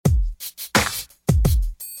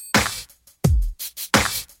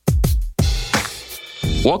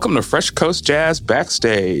Welcome to Fresh Coast Jazz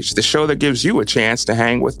Backstage, the show that gives you a chance to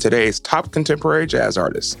hang with today's top contemporary jazz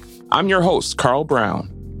artists. I'm your host, Carl Brown.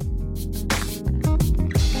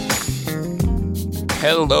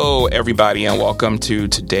 Hello, everybody, and welcome to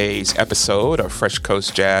today's episode of Fresh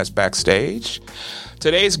Coast Jazz Backstage.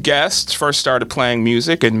 Today's guest first started playing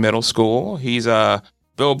music in middle school. He's a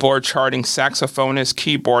Billboard charting saxophonist,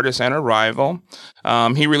 keyboardist, and Arrival.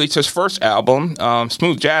 He released his first album,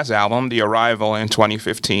 smooth jazz album, The Arrival, in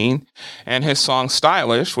 2015. And his song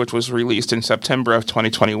Stylish, which was released in September of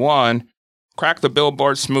 2021, cracked the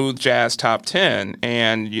Billboard Smooth Jazz Top 10.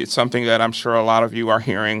 And it's something that I'm sure a lot of you are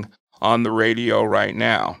hearing on the radio right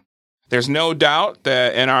now. There's no doubt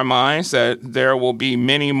that in our minds that there will be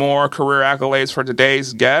many more career accolades for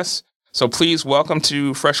today's guests. So please welcome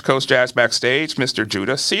to Fresh Coast Jazz Backstage, Mr.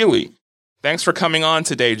 Judah Sealy. Thanks for coming on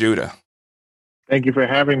today, Judah. Thank you for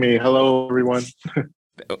having me. Hello, everyone.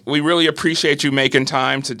 We really appreciate you making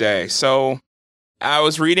time today. So I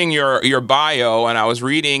was reading your bio, and I was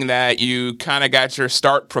reading that you kind of got your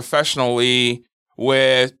start professionally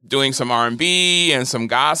with doing some R&B and some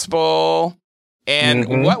gospel.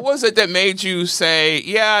 And what was it that made you say,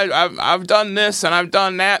 yeah, I've done this and I've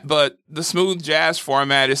done that, but the smooth jazz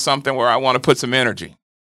format is something where I want to put some energy?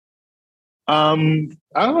 I don't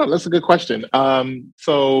know. That's a good question.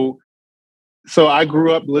 So I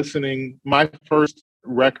grew up listening. My first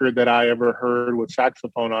record that I ever heard with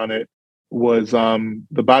saxophone on it was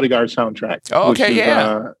the Bodyguard soundtrack. Oh, okay,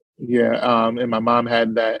 and my mom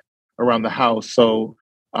had that around the house. So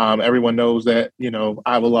everyone knows that,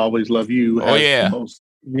 I Will Always Love You. Oh, yeah. The most,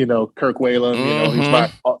 Kirk Whalum,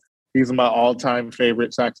 he's my all-time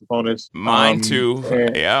favorite saxophonist. Mine too.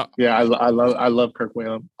 Yeah, I love Kirk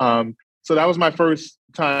Whalum. So that was my first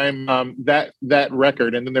time, that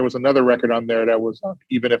record. And then there was another record on there that was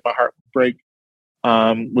Even If My Heart Would Break,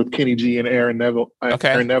 with Kenny G and Aaron Neville.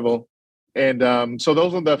 And so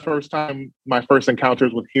those were my first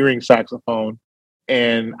encounters with hearing saxophone.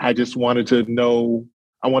 And I just wanted to know,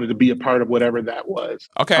 I wanted to be a part of whatever that was.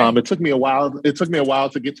 Okay. It took me a while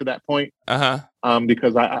to get to that point.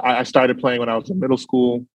 Because I started playing when I was in middle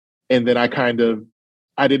school, and then I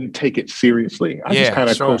didn't take it seriously. I just kind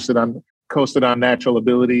of coasted on natural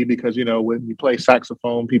ability, because, when you play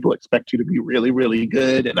saxophone, people expect you to be really, really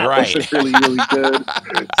good. And I wasn't really, really good.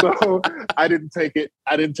 So I didn't take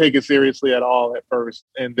it seriously at all at first.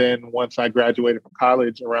 And then once I graduated from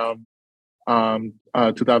college around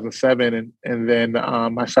 2007, and then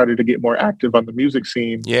I started to get more active on the music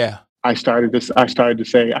scene. Yeah, I started to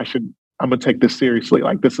say I'm gonna take this seriously.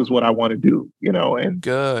 Like, this is what I want to do, And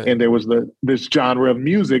good. And there was this genre of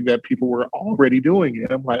music that people were already doing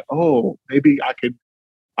it. I'm like, oh, maybe I could.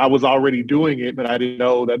 I was already doing it, but I didn't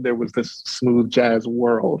know that there was this smooth jazz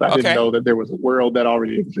world. I didn't know that there was a world that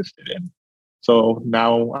already existed. And so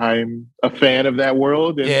now I'm a fan of that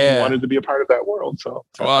world and wanted to be a part of that world. So,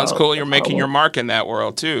 well, it's cool. You're making your mark in that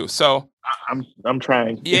world too. So I'm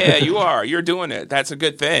trying. Yeah, you are. You're doing it. That's a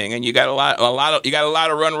good thing, and you got a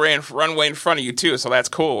lot of runway in front of you too. So that's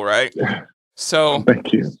cool, right? So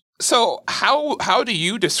thank you. So how do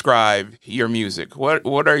you describe your music?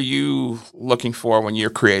 What are you looking for when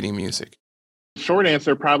you're creating music? Short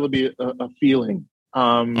answer, probably a feeling.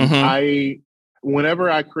 Whenever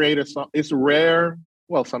I create a song, it's rare,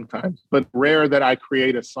 well, sometimes, but rare that I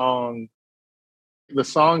create a song. The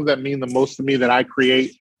songs that mean the most to me that I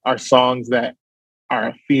create are songs that are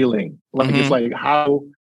a feeling. Like, it's like, how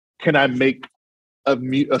can I make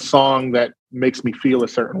a song that makes me feel a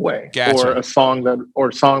certain way? Gotcha. Or a song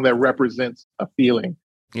that represents a feeling.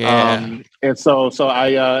 Yeah. And so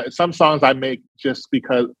I some songs I make just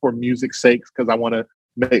because, for music's sake, because I want to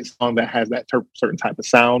make a song that has that certain type of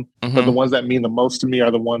sound. But the ones that mean the most to me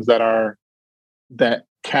are the ones that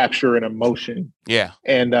capture an emotion. Yeah.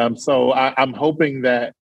 And so I'm hoping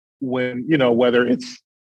that when, whether it's,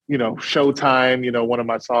 Showtime, one of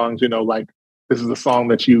my songs, like, this is a song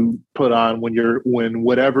that you put on when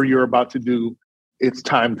whatever you're about to do, it's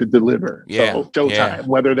time to deliver. Yeah. So Showtime,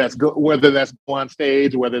 whether that's go on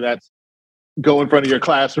stage, whether that's go in front of your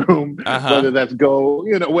classroom, whether that's go,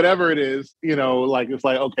 whatever it is, like, it's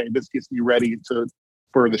like, okay, this gets me ready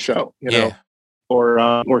for the show,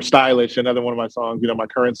 or Stylish, another one of my songs, my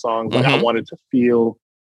current songs, like, I wanted to feel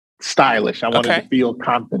stylish. I wanted to feel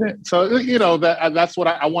confident. So, that's what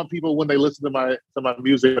I want people, when they listen to my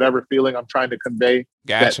music, whatever feeling I'm trying to convey,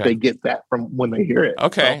 that they get that from when they hear it.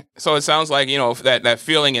 Okay. So it sounds like, that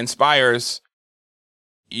feeling inspires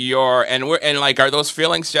are those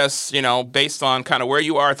feelings just, based on kind of where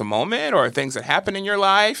you are at the moment, or things that happen in your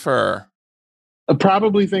life, or?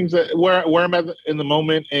 Probably things that where I'm at in the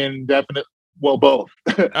moment, and definitely well, both.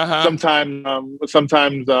 Uh-huh. Sometimes,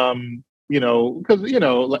 because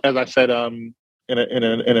as I said, in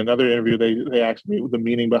another interview, they asked me the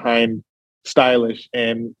meaning behind stylish,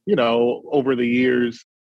 and over the years,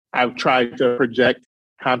 I've tried to project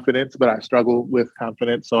confidence, but I struggle with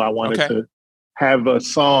confidence, so I wanted Okay. to have a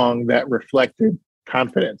song that reflected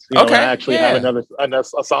confidence. And I Okay. actually have Yeah.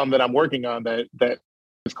 a song that I'm working on that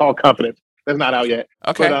is called Confidence. That's not out yet,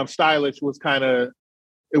 Okay. but stylish was kind of,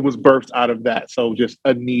 it was birthed out of that. So just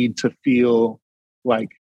a need to feel like,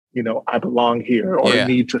 I belong here, or a Yeah.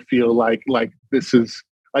 need to feel like this is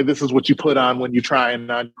what you put on when you try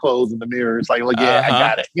and on clothes in the mirror. It's like, yeah, I Uh-huh.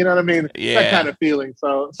 got it. You know what I mean? That kind Yeah. of feeling.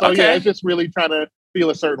 So yeah, Okay. it's just really trying to feel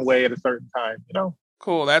a certain way at a certain time.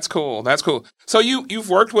 Cool. That's cool. That's cool. So you've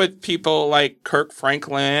worked with people like Kirk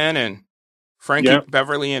Franklin and Frankie Yeah.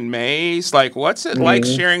 Beverly and Mays. Like, what's it like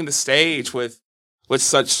Mhm. sharing the stage with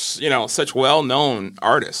such well-known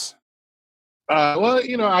artists? Well,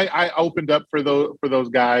 I opened up for those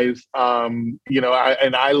guys. I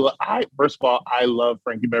first of all, I love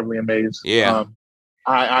Frankie Beverly and Mays. Yeah.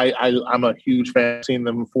 I'm a huge fan. I've seen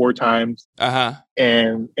them 4 times, Uh-huh.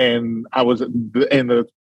 and I was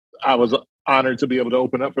honored to be able to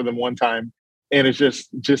open up for them one time, and it's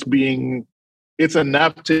just being, it's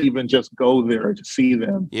enough to even just go there to see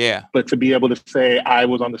them, Yeah. but to be able to say I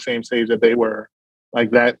was on the same stage that they were,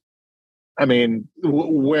 like that. I mean,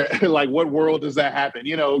 where like what world does that happen?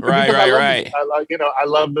 Right, Because I right, love music. right. I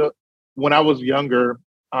love the. When I was younger,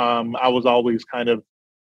 I was always kind of,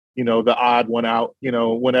 the odd one out.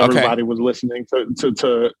 When Okay. everybody was listening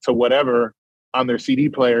to whatever on their CD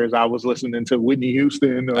players, I was listening to Whitney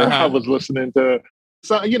Houston, or I Uh-huh. was listening to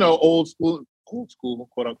some, old school,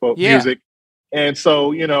 quote unquote, Yeah. music. And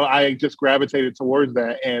so, I just gravitated towards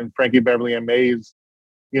that. And Frankie Beverly and Mays,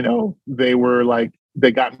 they were like, they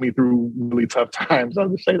got me through really tough times. I'll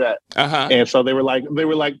just say that. Uh-huh. And so they were like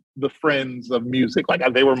the friends of music. Like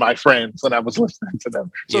they were my friends when I was listening to them.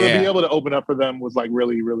 So to be Yeah. able to open up for them was like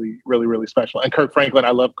really, really, really, really special. And Kirk Franklin,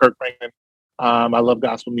 I love Kirk Franklin. I love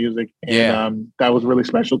gospel music, and Yeah. that was really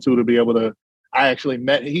special too, to be able to. I actually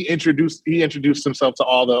met. He introduced himself to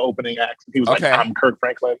all the opening acts. He was like, Okay. "I'm Kirk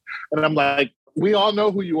Franklin," and I'm like, "We all know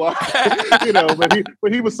who you are,"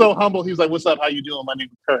 But he was so humble. He was like, "What's up? How you doing? My name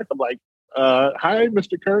is Kirk." I'm like, "Hi,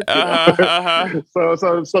 Mr. Kirk." Uh-huh. Uh-huh.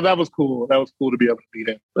 So that was cool. That was cool to be able to meet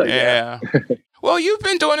him. But yeah. Yeah. Well, you've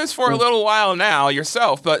been doing this for a little while now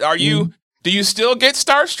yourself, but do you still get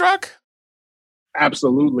starstruck?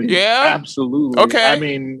 Absolutely. Yeah. Absolutely. Okay. I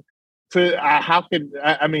mean, how could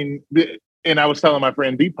I mean? And I was telling my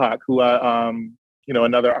friend Deepak, who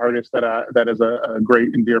another artist that is a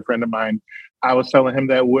great and dear friend of mine. I was telling him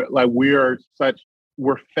that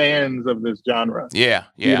we're fans of this genre. Yeah.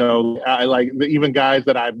 Yeah. I like even guys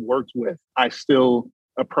that I've worked with. I still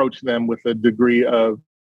approach them with a degree of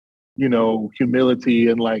humility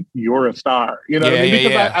and like, you're a star. You know what I mean?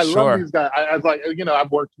 Because I love these guys. I was like,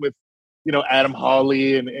 I've worked with Adam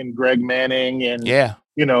Hawley and Greg Manning, and Yeah.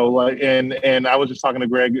 and I was just talking to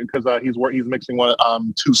Greg because he's mixing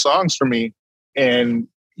 2 songs for me, and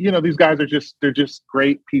these guys they're just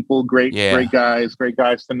great people, great guys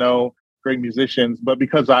to know, great musicians. But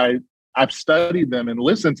because I've studied them and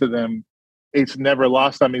listened to them, it's never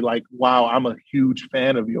lost on me, like, wow, I'm a huge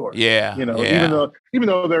fan of yours. Yeah. Even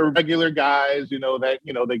though they're regular guys, that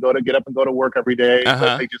they get up and go to work every day,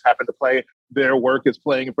 but they just happen to play. Their work is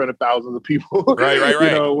playing in front of thousands of people. Right.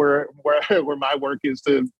 Where my work is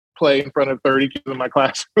to play in front of 30 kids in my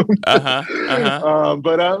classroom.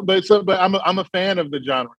 But I'm a fan of the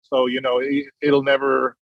genre. So it'll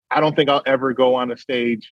never. I don't think I'll ever go on a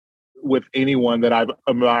stage with anyone that I've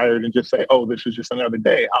admired and just say, "Oh, this is just another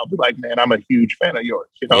day." I'll be like, "Man, I'm a huge fan of yours."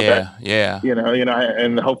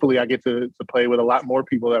 And hopefully I get to play with a lot more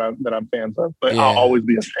people that I'm fans of. But I'll always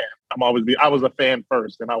be a fan. I was a fan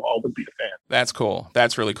first, and I'll always be a fan. That's cool.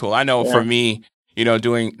 That's really cool. I know for me,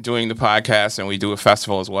 doing the podcast, and we do a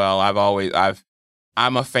festival as well.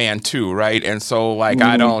 I'm a fan too, right? And so like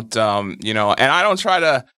I don't, and I don't try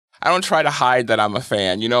to hide that I'm a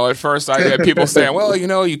fan. At first I had people saying, well,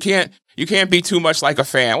 you can't be too much like a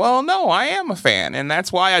fan. Well, no, I am a fan. And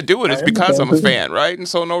that's why I do it. It's because I'm a fan, right? And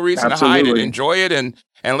so no reason to hide it. Enjoy it and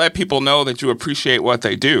let people know that you appreciate what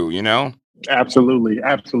they do, Absolutely.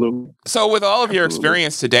 So with all of your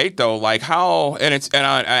experience to date though, like how, and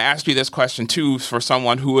I asked you this question too, for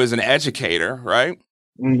someone who is an educator, right?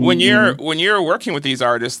 Mm-hmm. When you're working with these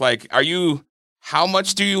artists, like, how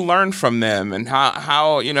much do you learn from them, and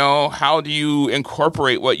how do you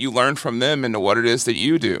incorporate what you learn from them into what it is that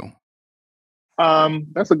you do?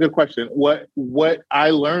 That's a good question. What I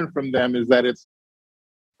learned from them is that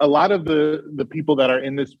a lot of the people that are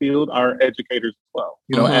in this field are educators as well.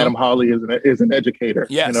 You know, Adam Hawley is an educator.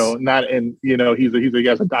 Yes. You know, not in, you know, he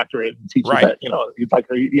has a doctorate and teaches that, you know, he's like,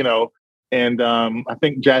 you know, and I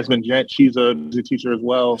think Jasmine Gent, she's a teacher as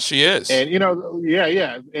well. She is. And, you know,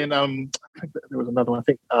 yeah. And I think there was another one. I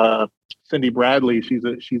think Cindy Bradley, she's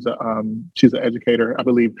an educator, I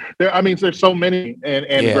believe. There's so many.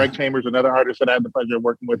 And Greg Chambers, another artist that I had the pleasure of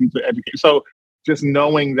working with, he's an educator. So just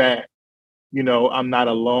knowing that, you know, I'm not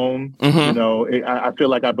alone. You know, I feel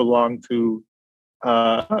like I belong to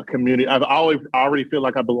a community. I've already feel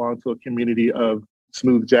like I belong to a community of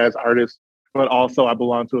smooth jazz artists, but also I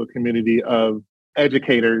belong to a community of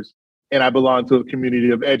educators, and I belong to a community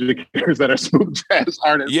of educators that are smooth jazz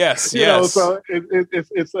artists. Yes, you know, so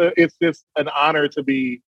it's just an honor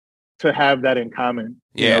to have that in common.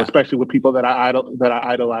 You know, especially with people that I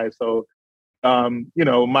idolize. So. You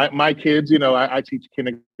know, my kids, you know, I teach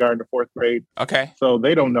kindergarten to fourth grade. Okay. So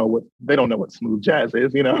they don't know what smooth jazz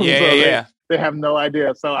is, you know? They have no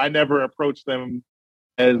idea. So I never approach them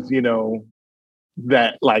as, you know,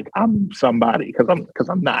 that like I'm somebody because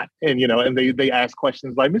I'm not. And, you know, and they ask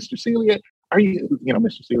questions like, Mr. Celia, are you, you know,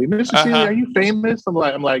 Mr. Celia, are you famous?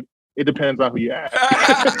 I'm like, it depends on who you ask.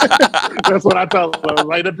 That's what I tell them.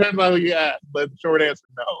 Like, it depends on who you ask, but short answer,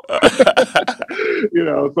 no. You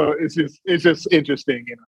know, so it's just interesting,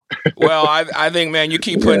 you know. Well, I think, man, you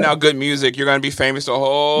keep putting out good music, you're going to be famous to a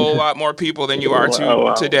whole lot more people than you are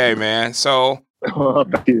today, man. So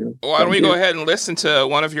thank you. Why don't we go ahead and listen to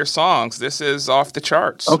one of your songs? This is Off the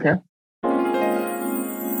Charts. Okay.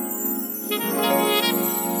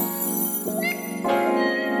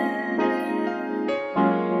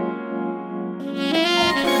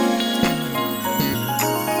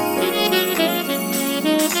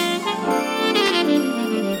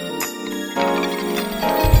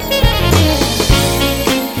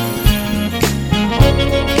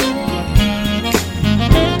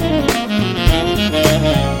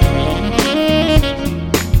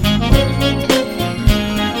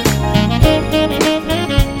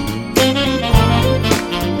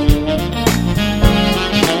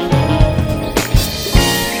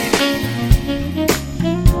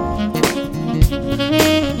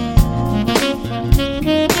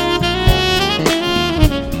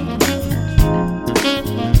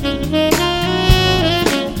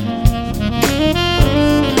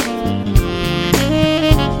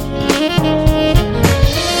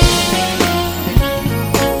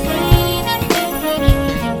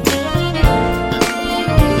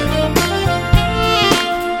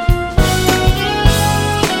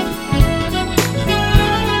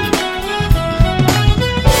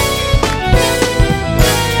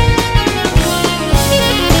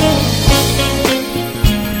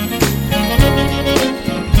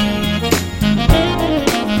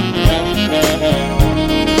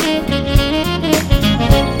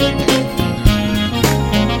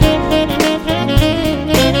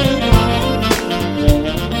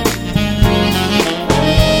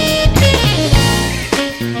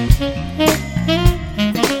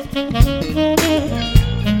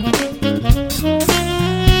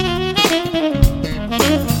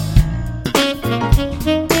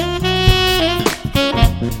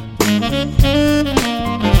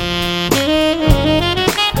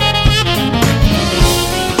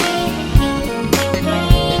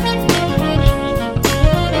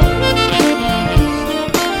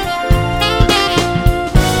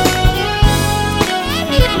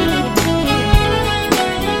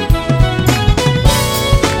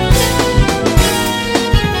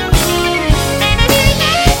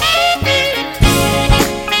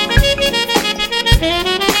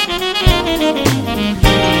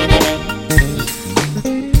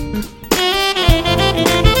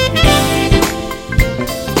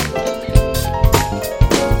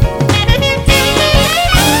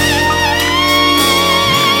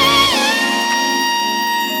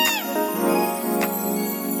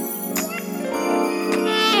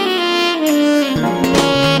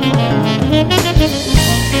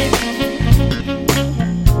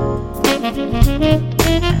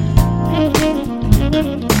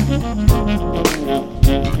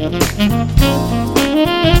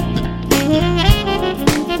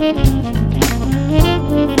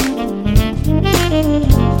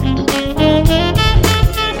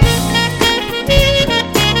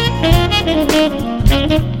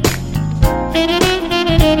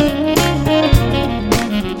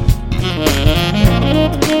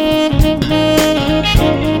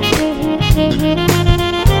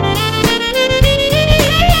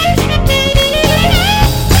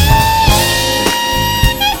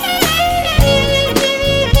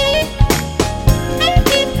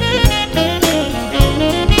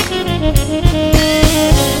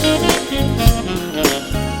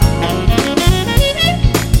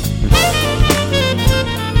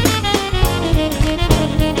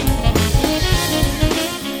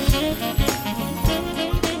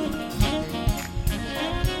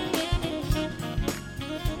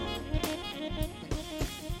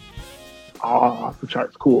 off the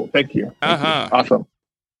charts. Cool. Thank you. Thank you. Awesome.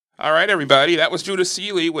 All right, everybody. That was Judah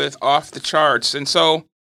Seeley with Off the Charts. And so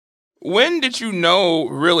when did you know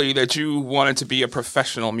really that you wanted to be a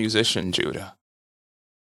professional musician, Judah?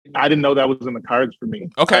 I didn't know that was in the cards for me.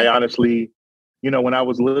 Okay. I honestly, when I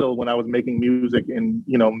was little, when I was making music in,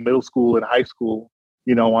 middle school and high school,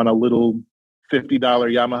 on a little $50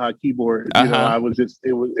 Yamaha keyboard, I was just,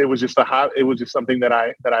 it was just something that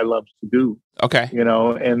I loved to do. Okay.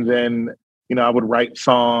 And then, I would write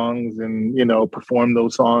songs and, perform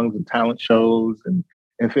those songs in talent shows and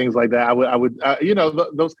things like that. I would,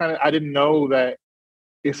 those kind of, I didn't know that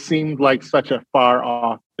it seemed like such a far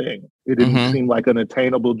off thing. It didn't seem like an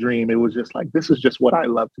attainable dream. It was just like, this is just what I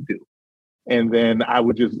love to do. And then I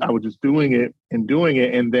was just doing it.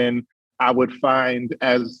 And then I would find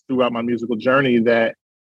as throughout my musical journey that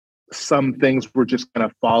some things were just kind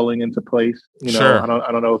of falling into place. Sure. I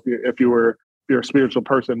don't know if you're a spiritual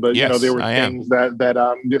person, but yes, there were things that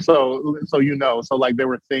so like there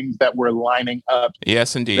were things that were lining up.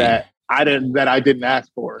 Yes, indeed. That I didn't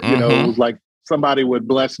ask for. It was like somebody would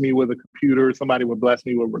bless me with a computer, somebody would bless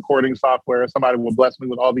me with recording software, somebody would bless me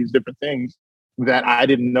with all these different things that I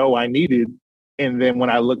didn't know I needed. And then when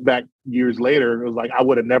I look back years later, it was like I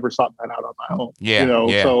would have never sought that out on my own.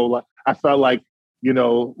 So like, I felt like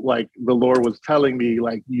like the Lord was telling me,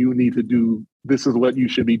 like, you need to do, this is what you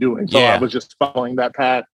should be doing. So I was just following that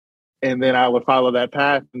path. And then I would follow that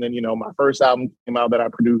path. And then, my first album came out that I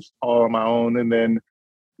produced all on my own. And then,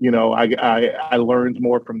 I learned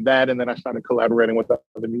more from that. And then I started collaborating with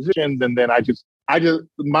other musicians. And then I just,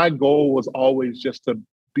 my goal was always just to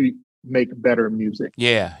make better music.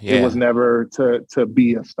 Yeah. It was never to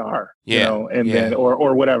be a star, then,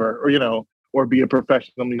 or whatever, or be a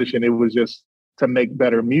professional musician. It was just to make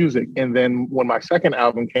better music. And then when my second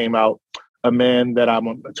album came out, a man that I'm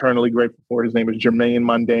eternally grateful for, his name is Jermaine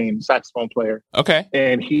Mundane, saxophone player. Okay.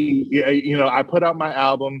 And he, I put out my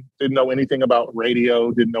album, didn't know anything about radio,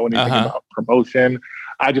 didn't know anything about promotion.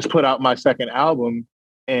 I just put out my second album.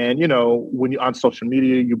 And, when you're on social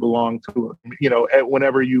media, you belong to,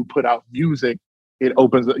 whenever you put out music, it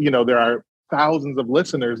opens, there are thousands of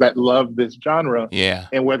listeners that love this genre. Yeah.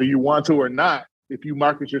 And whether you want to or not, if you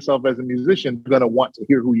market yourself as a musician, you're going to want to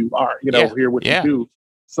hear who you are, hear what you do.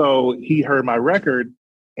 So he heard my record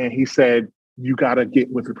and he said, you got to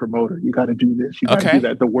get with a promoter. You got to do this. You got to do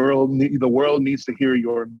that. The world needs to hear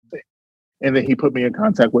your music. And then he put me in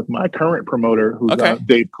contact with my current promoter, who's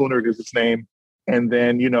Dave Kunert is his name. And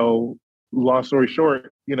then, long story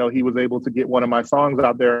short, he was able to get one of my songs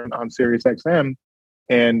out there on Sirius XM.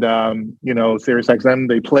 And, Sirius XM,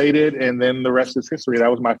 they played it. And then the rest is history. That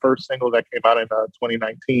was my first single that came out in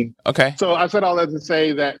 2019. Okay. So I said all that to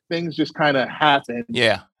say that things just kind of happened.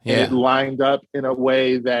 Yeah. And it lined up in a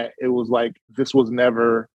way that it was like, I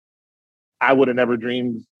would have never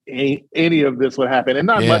dreamed any of this would happen. And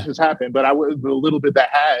not much has happened, but the little bit that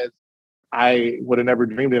has, I would have never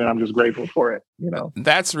dreamed it, and I'm just grateful for it,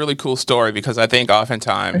 That's a really cool story because I think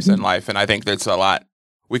oftentimes in life, and I think there's a lot,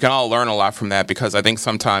 we can all learn a lot from that because I think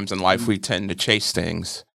sometimes in life we tend to chase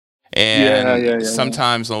things. And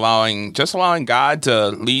sometimes allowing God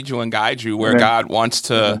to lead you and guide you where God wants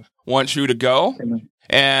you to go.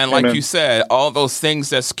 And like you said, all those things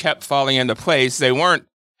that's kept falling into place,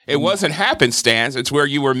 it wasn't happenstance. It's where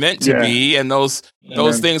you were meant to be. And those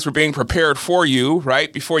things were being prepared for you,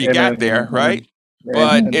 right? Before you got there, right?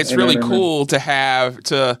 But it's really cool to have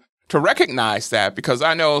to recognize that because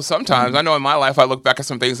I know sometimes, I know in my life, I look back at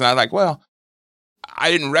some things and I'm like, well, I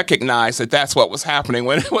didn't recognize that that's what was happening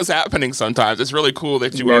when it was happening sometimes. It's really cool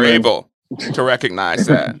that you are able to recognize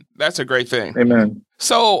that. That's a great thing. Amen.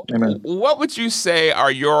 So what would you say are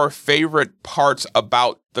your favorite parts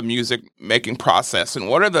about the music making process? And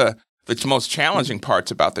what are the most challenging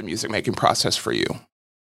parts about the music making process for you?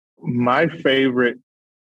 My favorite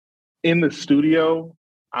in the studio,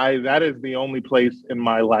 that is the only place in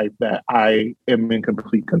my life that I am in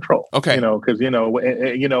complete control. Okay. Because,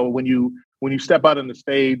 when you step out on the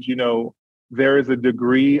stage, there is a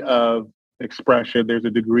degree of expression, there's a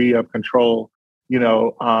degree of control, but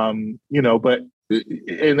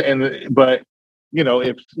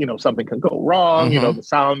if something can go wrong, the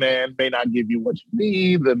sound man may not give you what you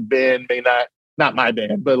need, the band may not my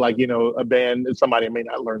band, but a band, somebody may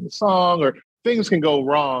not learn the song, or things can go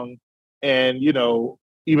wrong. And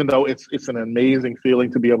even though it's an amazing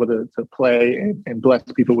feeling to be able to play and bless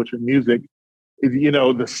people with your music,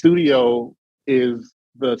 the studio is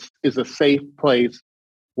a safe place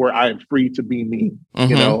where I'm free to be me,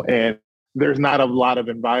 and there's not a lot of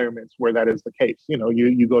environments where that is the case.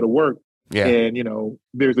 You go to work and,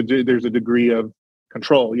 there's a degree of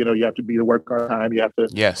control. You have to be the work on time. You have to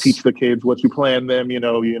teach the kids what you plan them.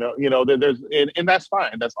 There's and that's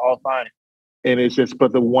fine. That's all fine. And it's just,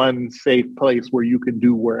 but the one safe place where you can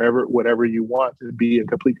do whatever you want to be in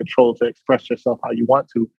complete control to express yourself how you want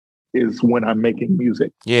to is when I'm making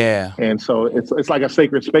music. Yeah. And so it's like a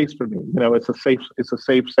sacred space for me. It's a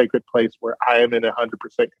safe, sacred place where I am in 100%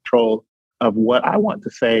 control of what I want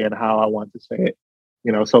to say and how I want to say it.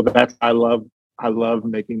 So I love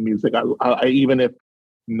making music. I even if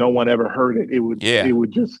no one ever heard it, it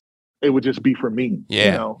would just be for me.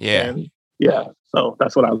 Yeah. So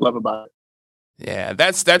that's what I love about it. Yeah,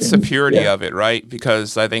 that's the purity of it, right?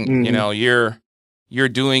 Because I think you're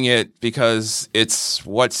doing it because it's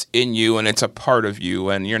what's in you and it's a part of you,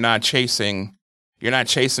 and you're not chasing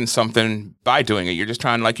something by doing it. You're just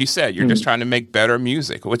trying, like you said, just trying to make better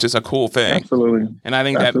music, which is a cool thing. Absolutely. And I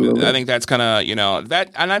think that's kind of that,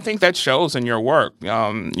 and I think that shows in your work.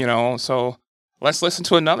 So let's listen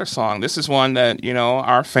to another song. This is one that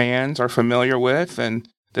our fans are familiar with, and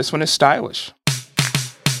this one is Stylish.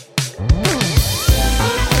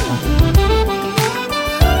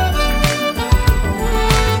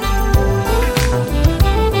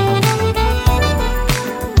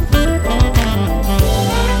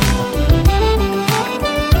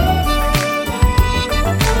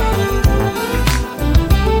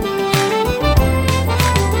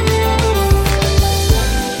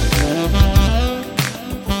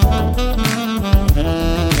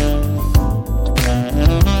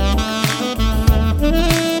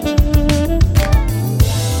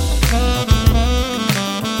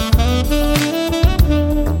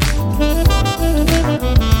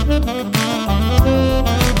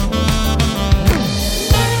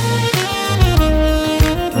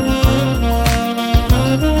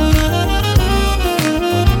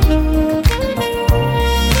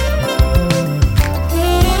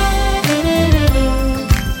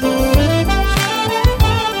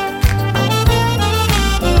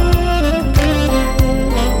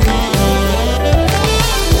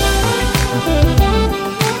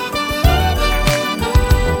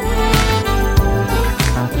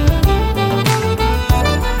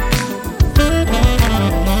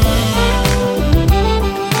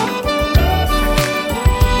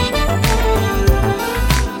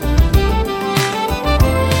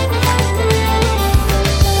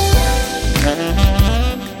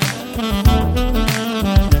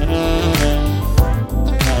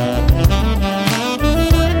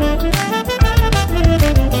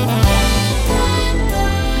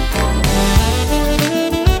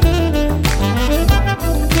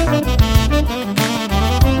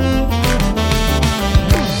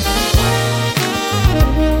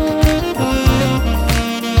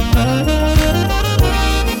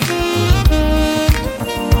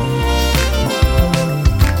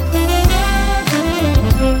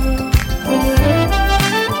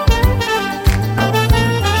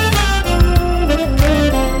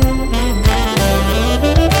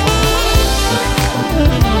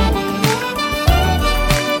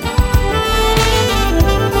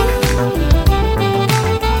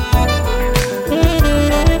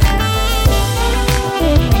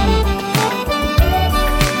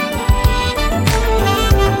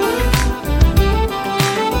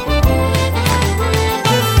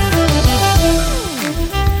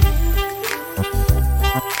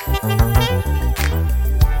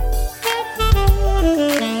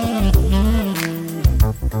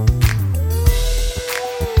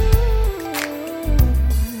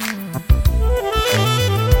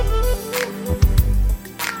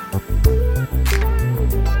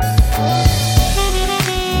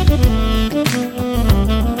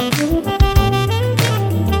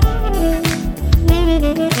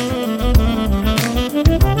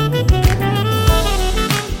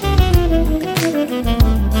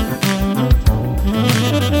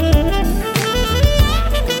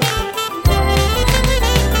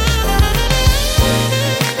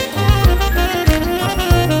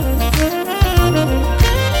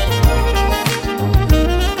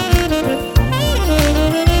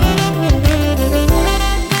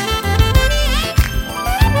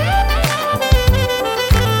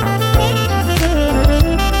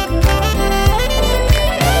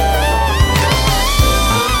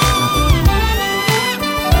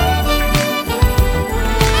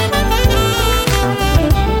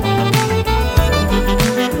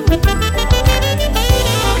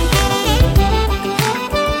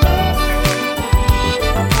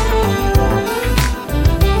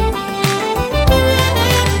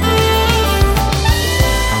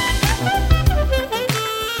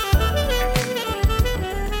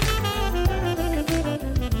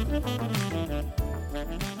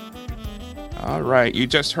 All right. You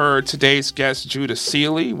just heard today's guest, Judah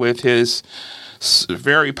Sealy, with his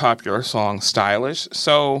very popular song, Stylish.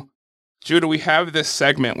 So, Judah, we have this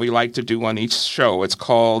segment we like to do on each show. It's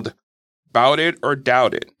called Bout It or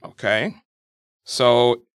Doubt It, okay?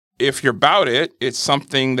 So, if you're about it, it's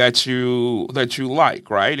something that you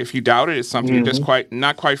like, right? If you doubt it, it's something you're just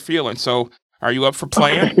not quite feeling. So, are you up for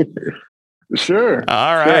playing? Sure.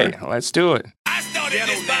 All right, Let's do it. I started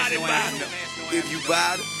this body. If you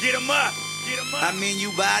bout it, get 'em up. I mean you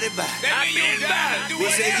body. I mean you body. We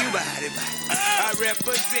say you body. I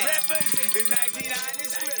represent. It's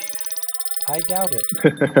 1993. I doubt it.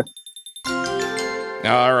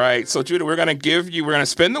 All right. So, Judah, we're going to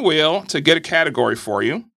spin the wheel to get a category for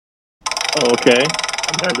you. Okay.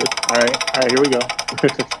 I'm nervous. All right, here we go.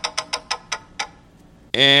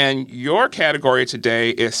 And your category today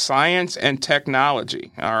is science and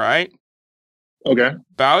technology. All right. Okay.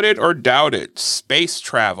 Bout it or doubt it. Space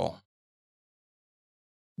travel.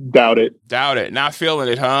 Doubt it. Doubt it. Not feeling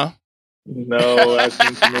it, huh? No, I've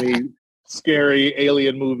seen too many scary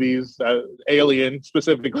alien movies. Alien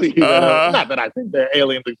specifically. Not that I think that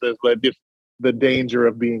aliens exist, but just the danger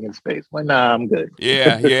of being in space. Like, nah, I'm good.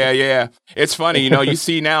 Yeah. It's funny, you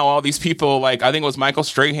see now all these people, like I think it was Michael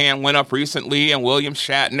Strahan went up recently, and William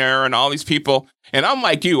Shatner, and all these people. And I'm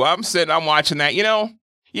like you. I'm watching that.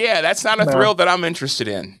 Yeah, that's not a thrill that I'm interested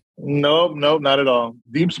in. Nope, not at all.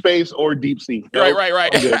 Deep space or deep sea. Nope. Right.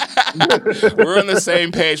 We're on the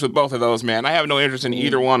same page with both of those, man. I have no interest in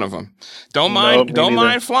either one of them. Don't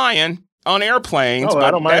mind flying on airplanes.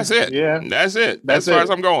 I don't mind. That's it. Yeah, that's it. That's as far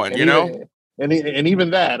as I'm going. And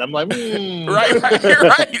even that, I'm like, right.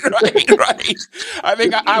 I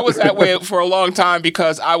think I was that way for a long time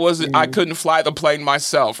because I couldn't fly the plane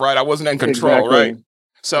myself. Right, I wasn't in control. Exactly. Right.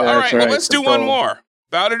 So all right, well, let's do one more.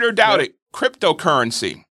 Bout it or doubt it.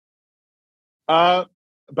 Cryptocurrency.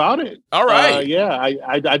 About it. All right.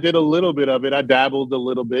 I did a little bit of it. I dabbled a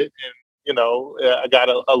little bit, and I got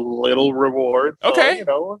a little reward. So, okay.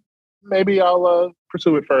 Maybe I'll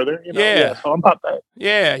pursue it further. So I'm about that.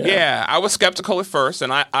 Yeah. I was skeptical at first,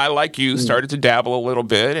 and I like you, started to dabble a little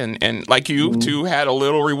bit, and like you too, had a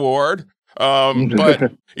little reward.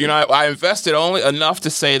 But I invested only enough to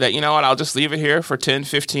say that, I'll just leave it here for 10,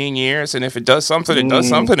 15 years. And if it does something, it does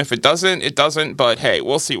something. If it doesn't, it doesn't. But hey,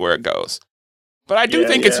 we'll see where it goes. But I do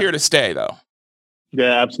think it's here to stay, though.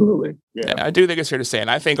 Yeah, absolutely. Yeah, I do think it's here to stay.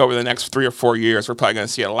 And I think over the next 3 or 4 years, we're probably going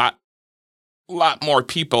to see a lot more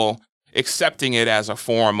accepting it as a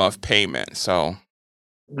form of payment. So,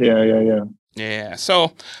 yeah.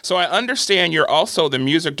 So I understand you're also the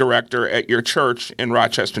music director at your church in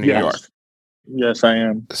Rochester, New York. Yes, I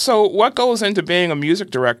am. So what goes into being a music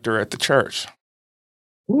director at the church?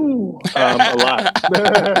 Ooh, a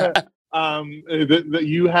lot.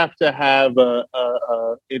 You have to have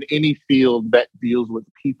in any field that deals with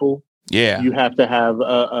people. Yeah, you have to have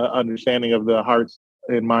a understanding of the hearts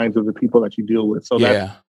and minds of the people that you deal with. So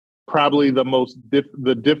that's probably the most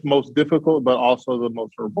most difficult, but also the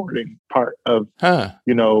most rewarding part of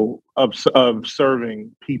of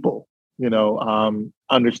serving people.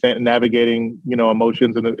 Navigating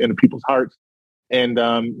emotions in people's hearts, and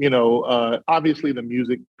obviously the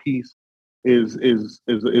music piece is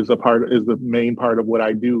the main part of what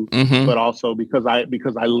I do, but also because I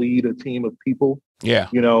lead a team of people. Yeah.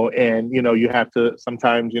 And you have to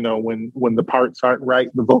sometimes, when the parts aren't right,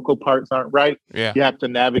 the vocal parts aren't right. Yeah. You have to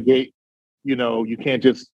navigate, you can't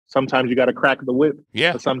just, sometimes you got to crack the whip.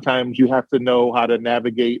 Yeah. But sometimes you have to know how to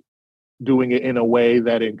navigate doing it in a way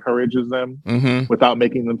that encourages them without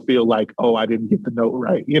making them feel like, oh, I didn't get the note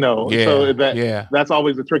right. So that's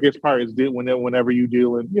always the trickiest part is whenever you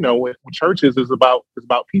deal in, when churches is about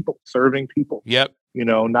people, serving people. Yep.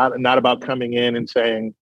 Not about coming in and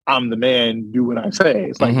saying, I'm the man, do what I say.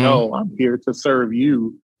 It's like, no, I'm here to serve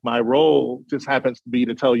you. My role just happens to be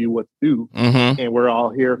to tell you what to do. And we're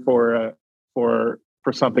all here for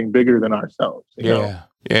something bigger than ourselves. You know?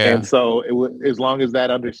 Yeah. And so as long as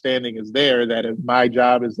that understanding is there, that my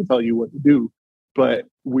job is to tell you what to do, but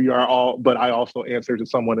I also answer to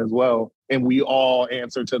someone as well. And we all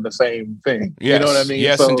answer to the same thing. Yes. You know what I mean?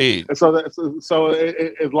 Yes, indeed. So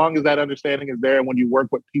as long as that understanding is there, and when you work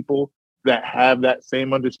with people that have that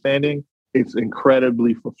same understanding, it's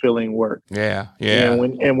incredibly fulfilling work. Yeah. And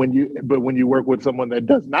when you work with someone that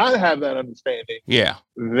does not have that understanding,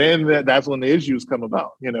 then that's when the issues come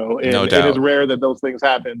about. And no doubt. It is rare that those things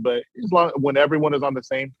happen, but when everyone is on the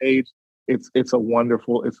same page, it's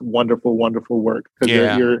wonderful work,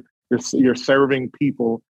 because you're serving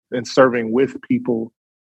people and serving with people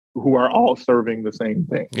who are all serving the same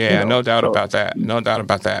thing. Yeah, no doubt about that. No doubt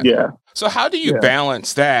about that. Yeah. So how do you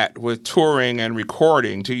balance that with touring and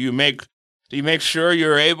recording? Do you make Do you make sure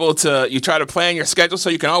you try to plan your schedule so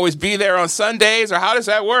you can always be there on Sundays, or how does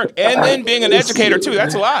that work? And then being an educator too,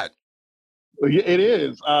 that's a lot. It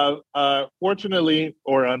is. Fortunately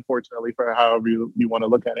or unfortunately, for however you want to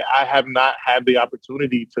look at it, I have not had the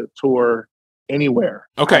opportunity to tour anywhere.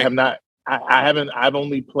 Okay. I have not. I haven't. I've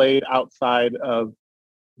only played outside of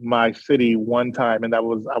my city one time, and I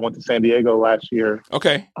went to San Diego last year.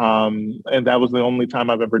 Okay. And that was the only time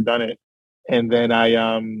I've ever done it. And then I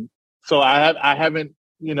haven't,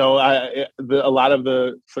 a lot of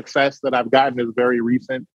the success that I've gotten is very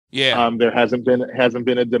recent. Yeah. There hasn't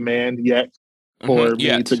been a demand yet for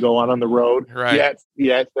me to go on the road. Right.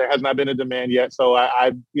 Yet there has not been a demand yet. So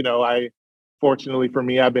I fortunately for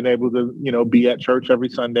me, I've been able to, be at church every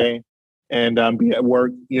Sunday and be at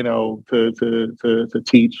work, to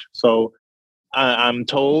teach. So I'm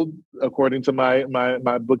told, according to my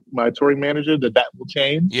touring manager, that will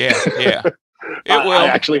change. Yeah. It will. I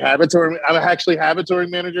actually have a touring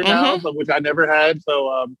manager now, which I never had.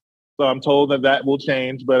 So I'm told that will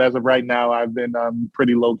change. But as of right now, I've been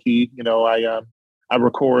pretty low key. I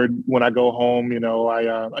record when I go home.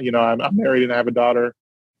 I'm married and I have a daughter.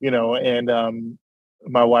 And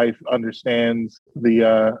my wife understands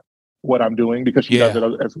what I'm doing because she does it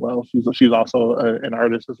as well. She's also an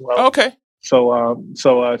artist as well. Okay. So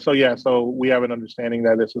we have an understanding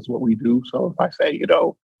that this is what we do. So if I say,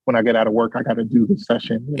 when I get out of work, I got to do this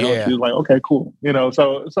session. She's like, okay, cool.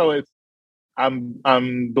 So it's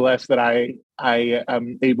I'm blessed that I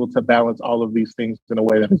am able to balance all of these things in a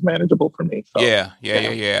way that is manageable for me. So, yeah.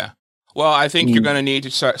 Well, I think you're going to need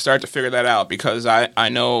to start to figure that out because I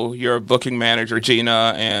know your booking manager,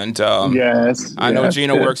 Gina, and I know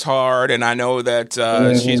Gina works hard, and I know that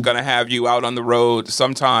she's going to have you out on the road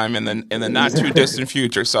sometime in the not too distant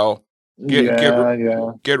future. So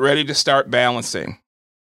get ready to start balancing.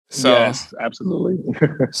 So, yes, absolutely.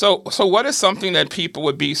 so what is something that people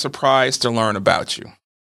would be surprised to learn about you?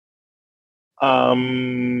 I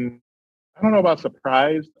don't know about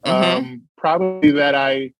surprised. Probably that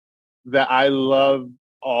I love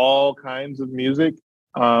all kinds of music.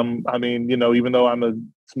 Even though I'm a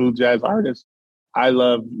smooth jazz artist, I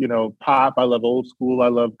love, pop, I love old school, I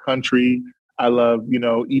love country, I love,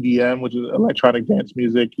 EDM, which is electronic dance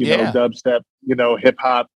music, dubstep, hip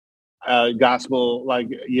hop, gospel.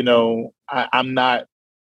 I'm not,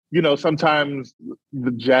 sometimes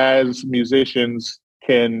the jazz musicians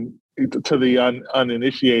can, to the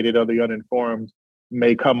uninitiated or the uninformed,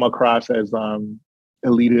 may come across as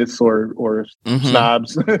elitists or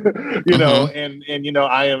snobs, and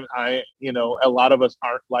a lot of us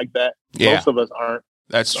aren't like that. Yeah. Most of us aren't.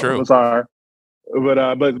 That's true. Some of us are.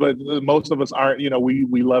 But most of us aren't.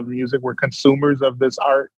 We love music. We're consumers of this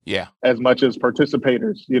art, as much as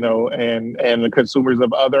participators. And the consumers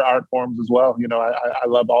of other art forms as well. I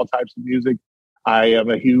love all types of music. I am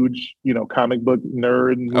a huge, comic book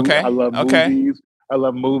nerd. Okay. I love movies. I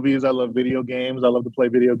love movies. I love video games. I love to play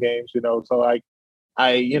video games. So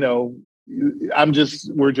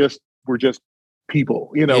we're just people.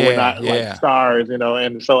 We're not like stars.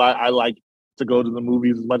 And so I like to go to the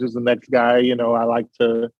movies as much as the next guy. I like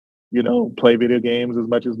to, play video games as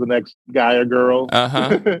much as the next guy or girl.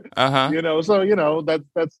 So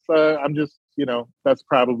that's I'm just, that's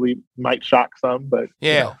probably might shock some, but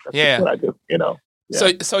that's what I do.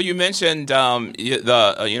 So you mentioned loving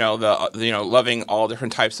all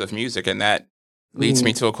different types of music, and that leads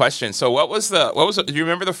me to a question. So what was do you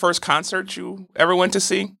remember the first concert you ever went to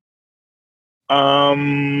see?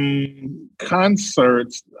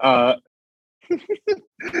 Concerts. I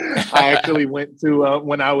actually went to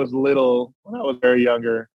when I was very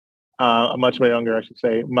younger, much younger, I should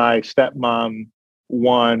say. My stepmom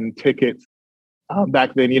won tickets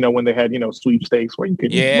back then. When they had sweepstakes where you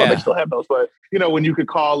could. Well, they still have those, but when you could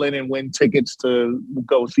call in and win tickets to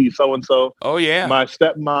go see so and so. Oh yeah. My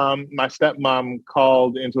stepmom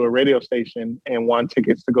called into a radio station and won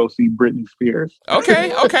tickets to go see Britney Spears.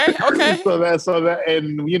 Okay. so that,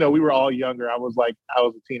 and we were all younger. I was a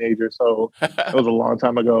teenager, so it was a long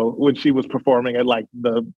time ago when she was performing at like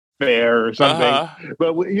the fair or something.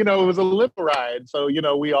 But it was a limo ride, so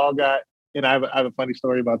we all got. And I have a funny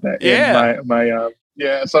story about that. Yeah.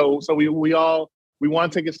 So we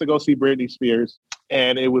won tickets to go see Britney Spears,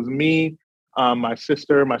 and it was me, my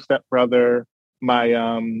sister, my stepbrother, my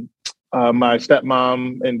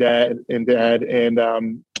stepmom and dad, and a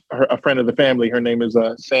friend of the family. Her name is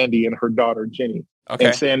Sandy, and her daughter Jenny. Okay.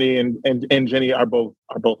 And Sandy and Jenny are both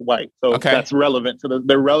white, so that's relevant to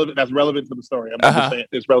That's relevant to the story. I'm not just saying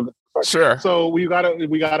it's relevant to the story. Sure. So we got a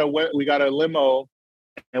limo.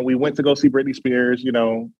 And we went to go see Britney Spears.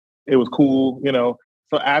 It was cool. So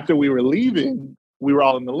after we were leaving, we were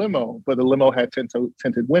all in the limo, but the limo had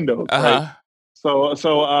tinted windows, right?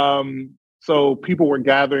 So people were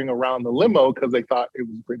gathering around the limo because they thought it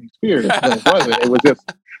was Britney Spears, but it wasn't. It was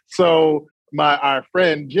just so our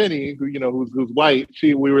friend Jenny, who's white,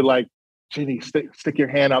 we were like, Jenny, stick your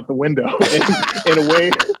hand out the window in a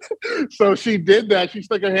way. So she did that. She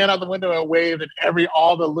stuck her hand out the window and waved, and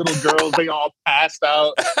all the little girls, they all passed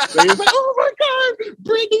out. They was like, oh my God,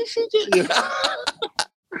 Britney, she did.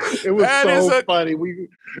 It was funny. We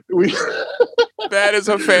That is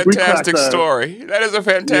a fantastic story. That is a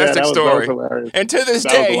fantastic story. And to this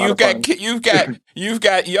day, you've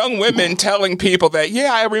got young women telling people that,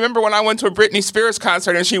 yeah, I remember when I went to a Britney Spears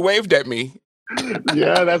concert and she waved at me.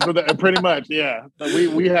 Yeah, that's pretty much. Yeah,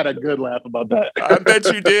 we had a good laugh about that. I bet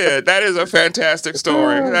you did. That is a fantastic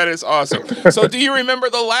story. That is awesome. So, do you remember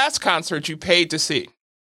the last concert you paid to see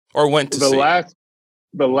or went to see?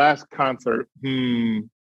 The last concert.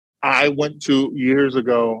 I went to years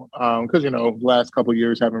ago because last couple of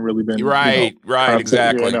years haven't really been right,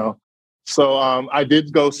 exactly. So I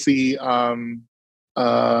did go see. I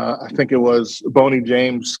think it was Boney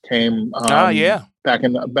James came. Back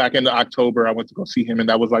in October, I went to go see him, and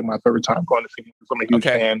that was like my third time going to see him. So I'm a huge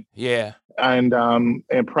fan. Yeah. And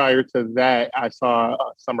prior to that, I saw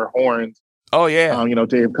Summer Horns. Oh yeah.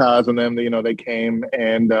 Dave Koz and them. They came,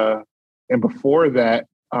 and before that.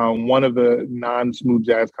 One of the non-smooth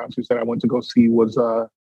jazz concerts that I went to go see was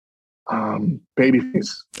Babyface.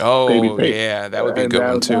 Oh, Babyface. Yeah, that would be a good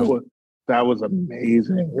one too. That was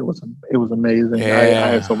amazing. It was amazing. Yeah.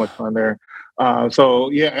 I had so much fun there. So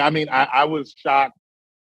yeah, I mean, I was shocked.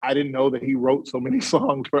 I didn't know that he wrote so many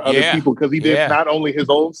songs for other people because he did not only his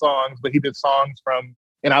own songs, but he did songs from.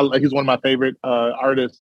 And he's one of my favorite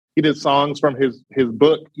artists. He did songs from his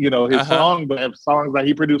book, his song, but have songs that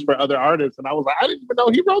he produced for other artists. And I was like, I didn't even know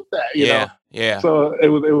he wrote that. You know? Yeah. So it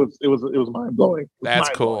was mind blowing. That's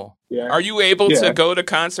cool. Yeah. Are you able to go to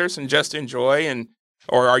concerts and just enjoy,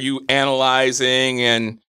 or are you analyzing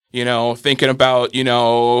and thinking about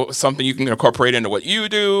something you can incorporate into what you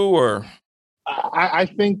do? Or I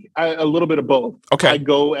think a little bit of both. Okay, I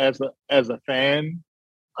go as a fan,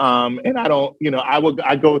 and I don't.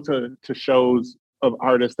 I go to shows of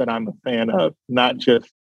artists that I'm a fan of, not just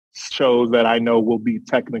shows that I know will be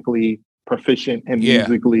technically proficient and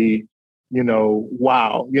musically,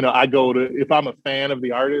 wow. I go to, if I'm a fan of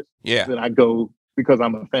the artist, then I go because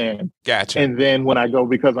I'm a fan. Gotcha. And then when I go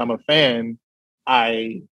because I'm a fan,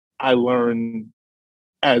 I learn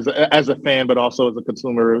as a fan, but also as a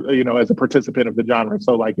consumer, as a participant of the genre.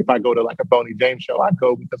 So like if I go to like a Boney James show, I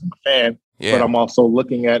go because I'm a fan, but I'm also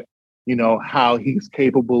looking at, how he's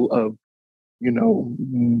capable of,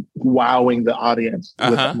 wowing the audience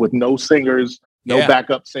with no singers, no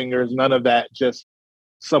backup singers, none of that. Just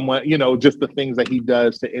someone, just the things that he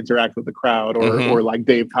does to interact with the crowd, or like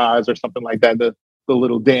Dave Koz or something like that. The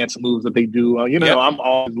little dance moves that they do. I'm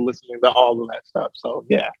always listening to all of that stuff. So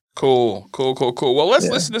yeah. Cool. Well, let's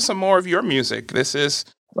listen to some more of your music. This is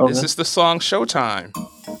the song Showtime.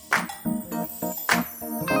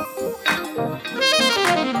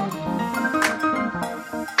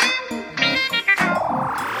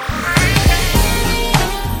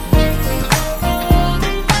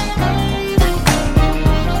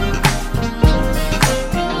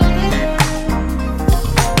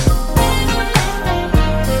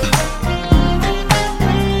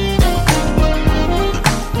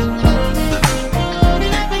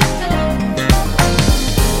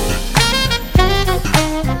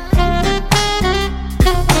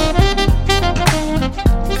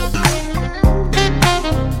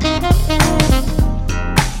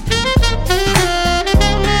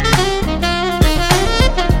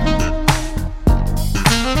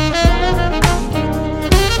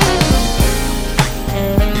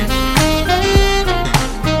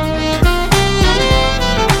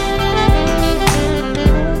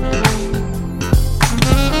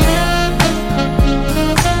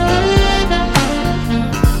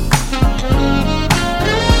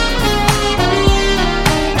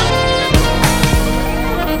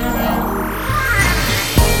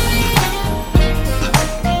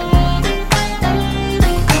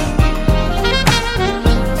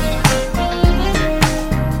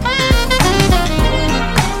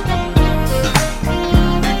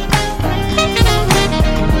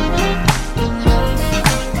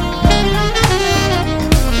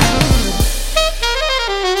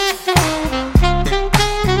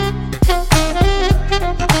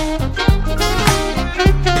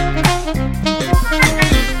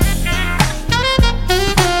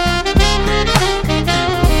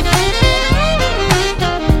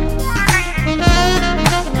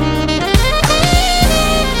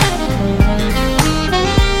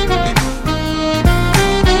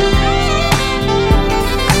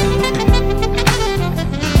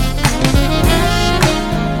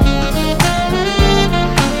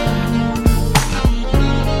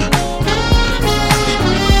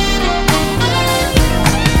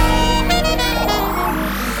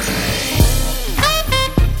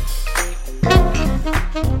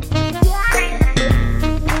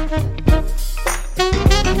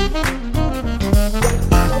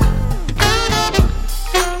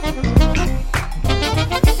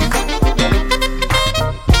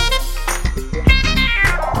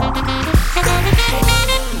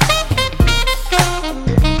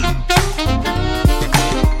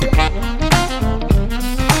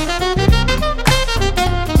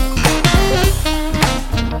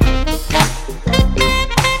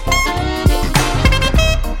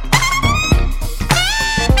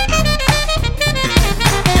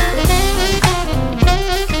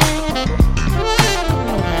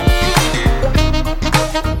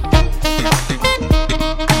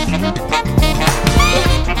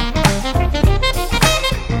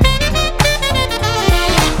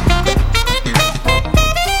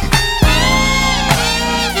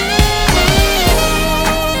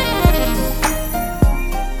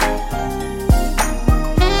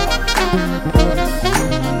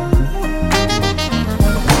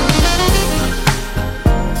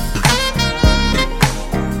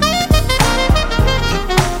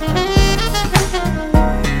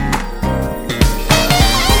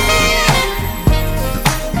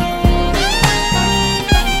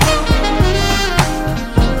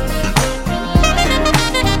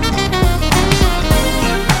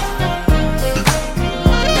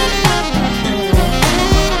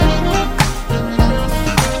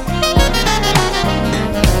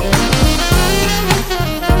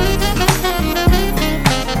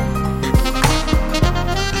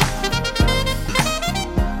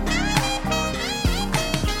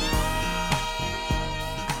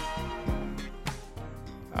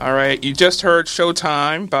 All right, you just heard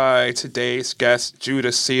Showtime by today's guest,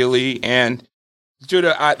 Judah Sealy. And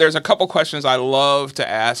Judah, there's a couple questions I love to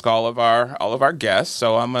ask all of our guests,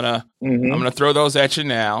 so I'm gonna throw those at you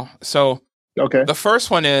now. So, okay, the first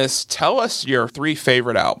one is, tell us your 3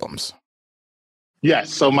 favorite albums.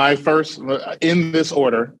 Yes, so my first, in this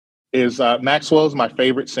order, is Maxwell's my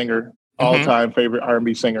favorite singer, all-time favorite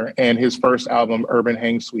R&B singer, and his first album, Urban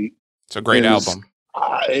Hang Suite. It's a great album.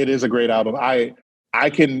 It is a great album. I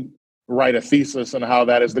can write a thesis on how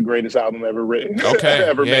that is the greatest album ever written,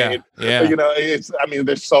 ever made. Yeah. You know,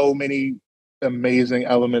 there's so many amazing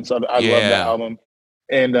elements of it. I love that album.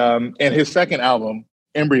 And his second album,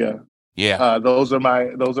 Embryo. Yeah. Those are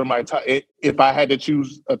my top. If I had to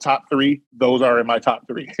choose a top 3, those are in my top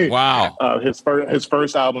 3. Wow. His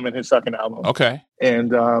first album and his second album. Okay.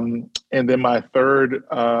 And then my third,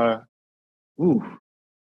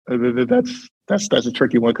 that's a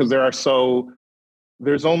tricky one because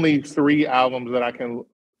there's only 3 albums that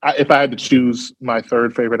if I had to choose my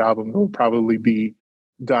third favorite album, it would probably be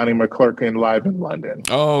Donnie McClurkin Live in London.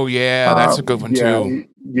 Oh yeah, that's a good one too.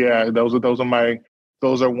 Yeah, those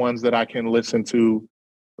are ones that I can listen to.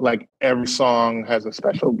 Like every song has a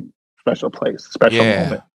special place, special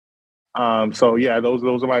moment. So yeah, those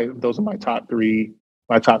are my top 3.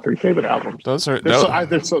 My top 3 favorite albums. There's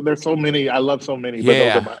so many. I love so many.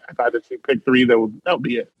 Yeah. But if I had to pick 3, that would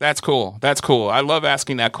be it. That's cool. I love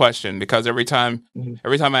asking that question because every time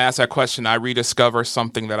I ask that question, I rediscover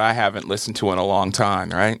something that I haven't listened to in a long time.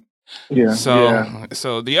 Right. Yeah.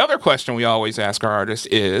 So the other question we always ask our artists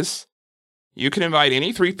is, you can invite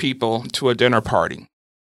any 3 people to a dinner party,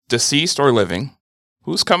 deceased or living.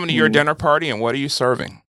 Who's coming to your dinner party and what are you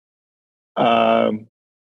serving?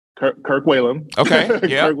 Kirk Whalum. Okay.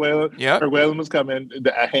 Yeah. Kirk Whalum. Yeah. Kirk Whalum is coming,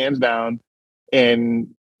 hands down,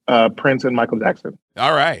 and Prince and Michael Jackson.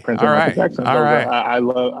 All right. Michael Jackson.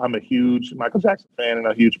 I'm a huge Michael Jackson fan and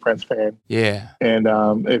a huge Prince fan. Yeah. And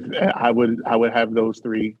if I would have those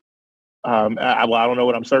 3. I don't know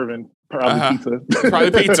what I'm serving. Probably pizza.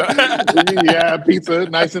 Probably pizza. Yeah, pizza,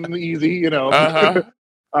 nice and easy. You know.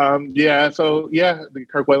 The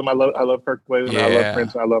Kirk Whalum. I love Kirk Whalum. I love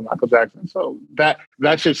Prince. I love Michael Jackson. So that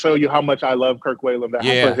should show you how much I love Kirk Whalum. That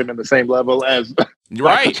I put him in the same level as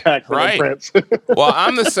Michael Jackson and Prince. Well,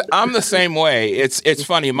 I'm the same way. It's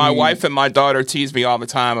funny. My wife and my daughter tease me all the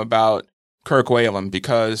time about Kirk Whalum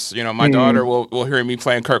because my daughter will hear me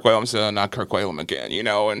playing Kirk Whalum, so not Kirk Whalum again,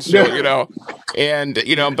 and so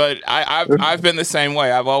but I've been the same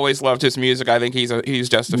way. I've always loved his music. I think he's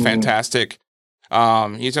just a fantastic.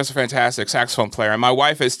 He's just a fantastic saxophone player. And my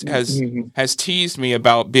wife has teased me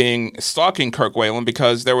about stalking Kirk Whalum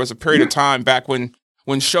because there was a period of time back when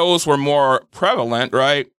shows were more prevalent,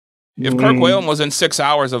 right? If Kirk Whalum was in 6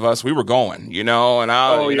 hours of us, we were going, and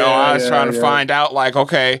I was trying to find out, like,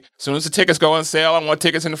 okay, as soon as the tickets go on sale, I want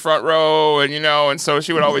tickets in the front row, and so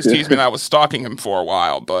she would always tease me that I was stalking him for a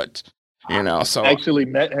while, but. So I actually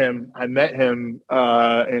met him. I met him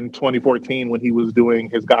in 2014 when he was doing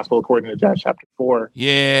his Gospel According to Jazz Chapter 4.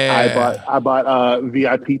 Yeah, I bought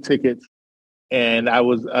VIP tickets, and I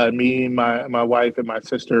was me, my wife, and my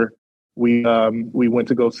sister. We went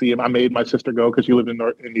to go see him. I made my sister go because she lived in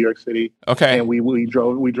New York City. Okay, and we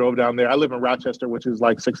drove down there. I live in Rochester, which is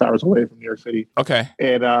like 6 hours away from New York City. Okay,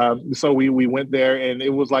 and so we went there, and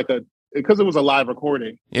it was like because it was a live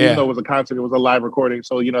recording. Even though it was a concert, it was a live recording.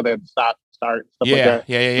 So they had to start, stuff like that.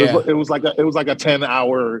 Yeah. It was like a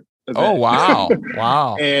 10-hour event. Oh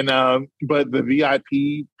wow. And but the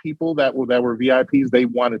VIP people that were VIPs, they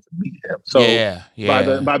wanted to meet him. So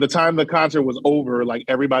by the time the concert was over, like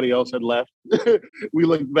everybody else had left. We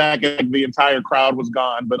looked back and the entire crowd was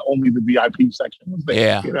gone, but only the VIP section was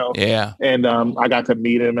there. Yeah. And I got to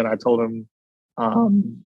meet him, and I told him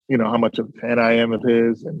how much of a fan I am of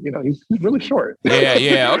his, and he's really short.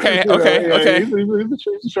 Yeah. Okay.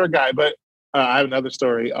 He's a short guy, but I have another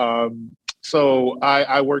story. So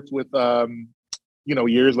I worked with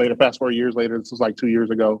years later. Fast forward years later, this was like 2 years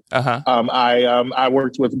ago. I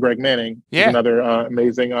worked with Greg Manning, another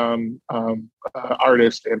amazing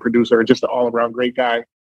artist and producer, just an all around great guy.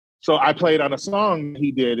 So I played on a song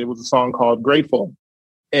he did. It was a song called "Grateful."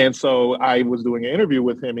 And so I was doing an interview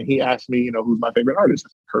with him, and he asked me, who's my favorite artist?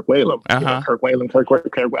 Kirk Whalum. Kirk Whalum.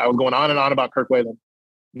 I was going on and on about Kirk Whalum.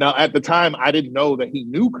 Now, at the time, I didn't know that he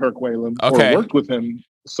knew Kirk Whalum or worked with him.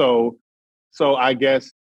 So I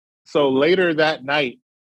guess, later that night,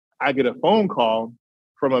 I get a phone call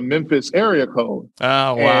from a Memphis area code.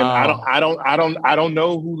 Oh, wow. And I don't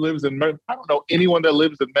know who lives in Memphis. I don't know anyone that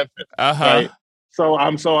lives in Memphis. Right? So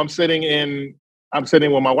I'm sitting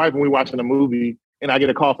with my wife, and we're watching a movie. And I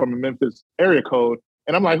get a call from a Memphis area code.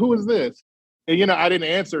 And I'm like, who is this? I didn't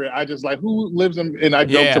answer it. I just like, who lives in, and I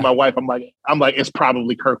joked to my wife. I'm like, it's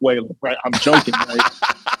probably Kirk Whalum, right? I'm joking, right?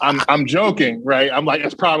 I'm joking, right? I'm like,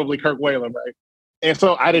 it's probably Kirk Whalum, right? And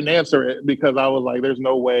so I didn't answer it because I was like, there's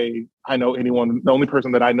no way I know anyone. The only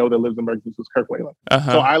person that I know that lives in Berkeley is Kirk Whalum.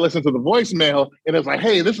 So I listened to the voicemail and it's like,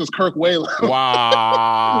 hey, this is Kirk Whalum.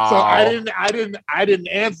 Wow. So I didn't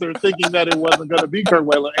answer thinking that it wasn't going to be Kirk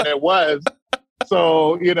Whalum, and it was.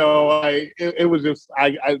 So, it was just,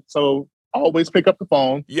 so always pick up the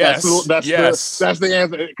phone. Yes. That's the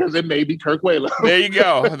answer, because it may be Kirk Whalum. There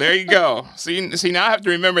you go. See, now I have to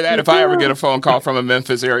remember that if I ever get a phone call from a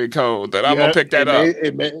Memphis area code, that I'm going to pick that up.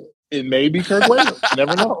 It may be Kirk Whalum. You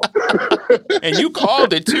never know. And you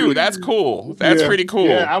called it too. That's cool. That's pretty cool.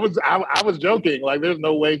 Yeah, I was joking. Like, there's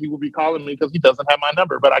no way he would be calling me because he doesn't have my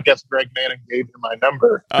number. But I guess Greg Manning gave him my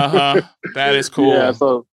number. That is cool. Yeah,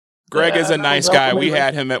 so Greg is a nice guy. We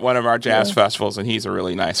had him at one of our jazz festivals, and he's a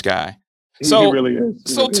really nice guy. He really is.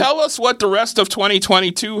 Tell us what the rest of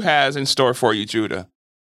 2022 has in store for you, Judah.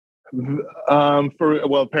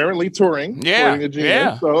 Apparently touring.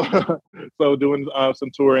 Yeah. So doing some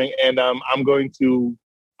touring, and I am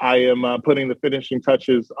putting the finishing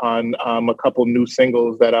touches on a couple new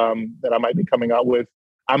singles that I might be coming out with.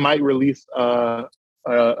 I might release an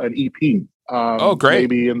EP. Great.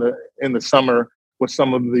 Maybe in the summer with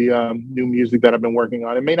some of the new music that I've been working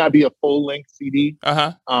on. It may not be a full length CD.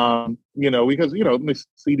 Because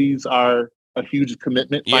CDs are a huge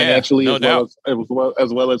commitment financially as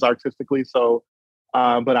well as artistically. So,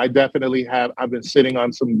 but I definitely I've been sitting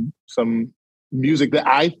on some music that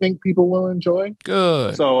I think people will enjoy.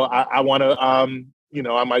 Good. So I want to, I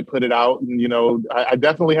might put it out, and I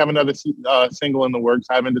definitely have another single in the works.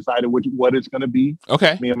 I haven't decided what it's going to be.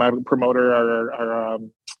 Okay. Me and my promoter are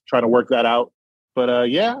trying to work that out. But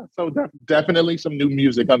so definitely some new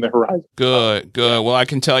music on the horizon. Good. Well, I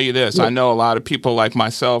can tell you this. I know a lot of people like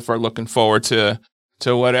myself are looking forward to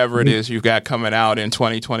whatever it is you've got coming out in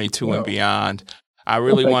 2022 and beyond. I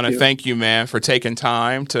really want to thank you, man, for taking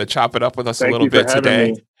time to chop it up with us a little bit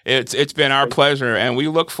today. It's been our pleasure, and we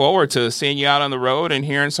look forward to seeing you out on the road and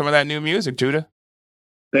hearing some of that new music, Judah.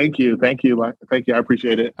 Thank you. I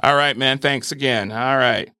appreciate it. All right, man. Thanks again. All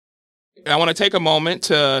right. I want to take a moment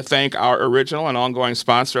to thank our original and ongoing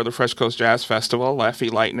sponsor of the Fresh Coast Jazz Festival,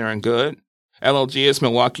 Laffey, Lightner & Good. LLG is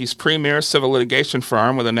Milwaukee's premier civil litigation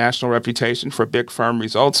firm with a national reputation for big firm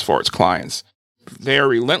results for its clients. Their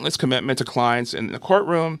relentless commitment to clients in the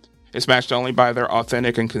courtroom is matched only by their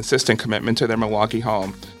authentic and consistent commitment to their Milwaukee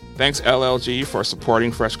home. Thanks, LLG, for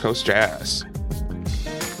supporting Fresh Coast Jazz.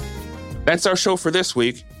 That's our show for this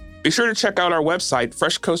week. Be sure to check out our website,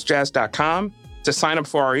 freshcoastjazz.com, to sign up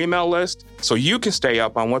for our email list so you can stay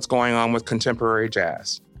up on what's going on with contemporary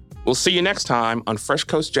jazz. We'll see you next time on Fresh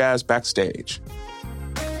Coast Jazz Backstage.